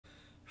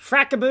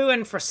Fracabu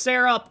and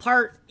Fracera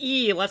Part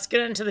E. Let's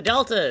get into the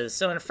deltas.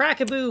 So in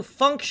Fracabu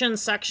function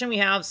section, we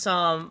have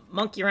some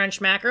monkey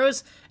wrench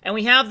macros, and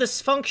we have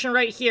this function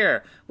right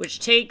here, which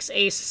takes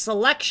a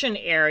selection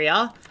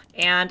area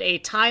and a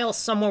tile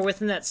somewhere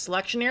within that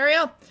selection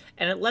area,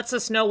 and it lets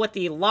us know what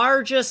the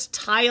largest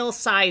tile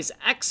size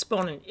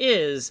exponent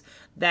is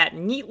that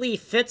neatly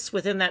fits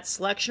within that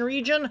selection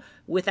region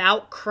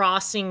without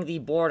crossing the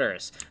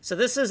borders. So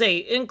this is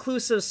a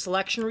inclusive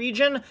selection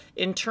region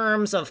in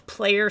terms of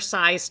player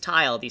size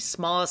tile, the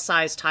smallest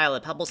size tile,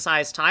 the pebble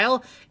size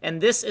tile, and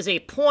this is a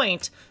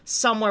point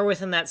somewhere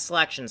within that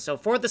selection. So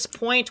for this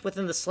point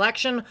within the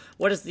selection,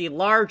 what is the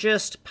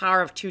largest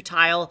power of 2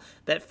 tile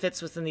that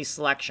fits within the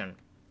selection?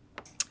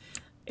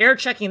 Error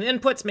checking the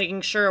inputs,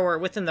 making sure we're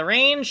within the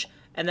range,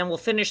 and then we'll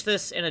finish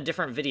this in a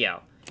different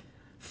video.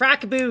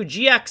 Fracabu,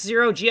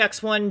 GX0,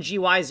 GX1,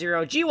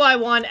 GY0,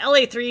 GY1,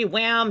 LA3,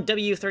 WAM,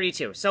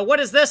 W32. So what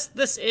is this?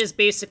 This is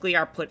basically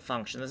our put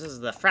function. This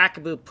is the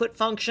Fracabu put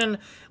function.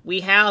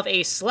 We have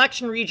a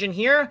selection region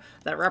here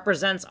that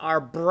represents our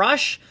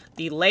brush,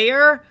 the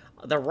layer,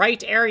 the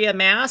right area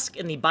mask,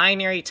 and the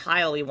binary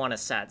tile we want to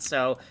set.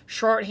 So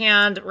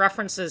shorthand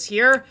references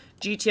here,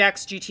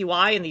 GTX,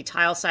 GTY, and the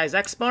tile size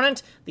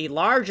exponent, the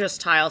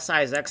largest tile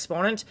size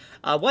exponent,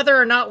 whether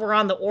or not we're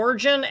on the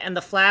origin, and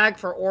the flag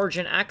for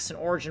origin X and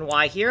origin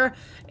Y here,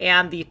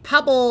 and the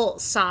pebble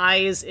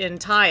size in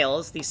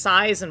tiles, the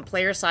size and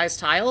player size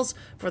tiles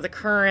for the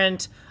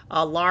current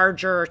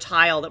larger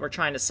tile that we're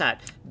trying to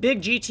set.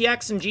 Big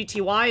GTX and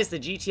GTY is the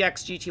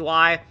GTX,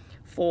 GTY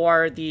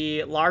for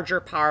the larger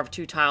power of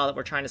 2 tile that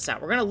we're trying to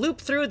set. We're going to loop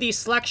through the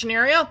selection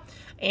area,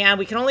 and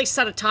we can only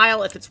set a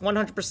tile if it's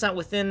 100%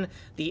 within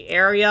the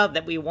area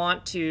that we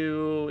want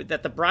to,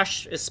 that the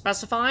brush is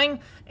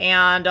specifying,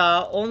 and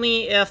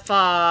only if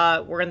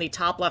we're in the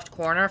top left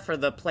corner for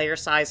the player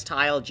size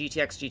tile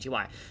GTX,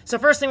 GTY. So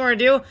first thing we're going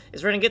to do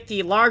is we're going to get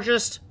the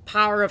largest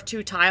power of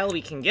 2 tile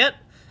we can get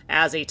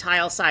as a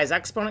tile size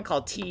exponent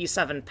called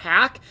TE7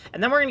 pack,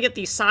 and then we're going to get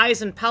the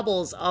size and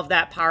pebbles of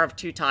that power of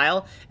 2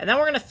 tile, and then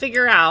we're going to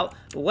figure out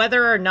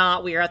whether or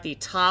not we are at the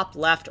top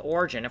left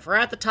origin. If we're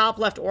at the top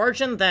left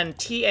origin, then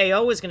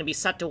TAO is going to be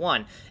set to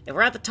 1. If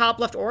we're at the top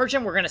left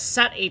origin, we're going to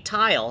set a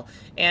tile,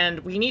 and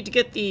we need to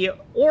get the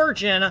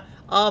origin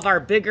of our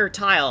bigger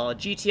tile,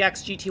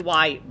 GTX,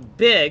 GTY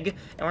big,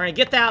 and we're going to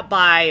get that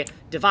by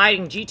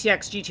dividing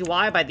GTX,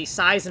 GTY by the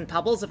size and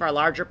pebbles of our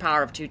larger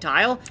power of 2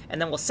 tile, and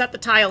then we'll set the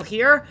tile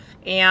here,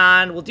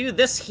 and we'll do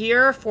this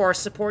here for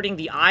supporting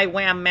the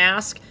IWAM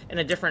mask in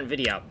a different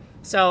video.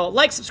 So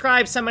like,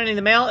 subscribe, send money in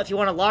the mail. If you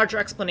want a larger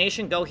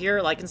explanation, go here,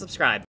 like, and subscribe.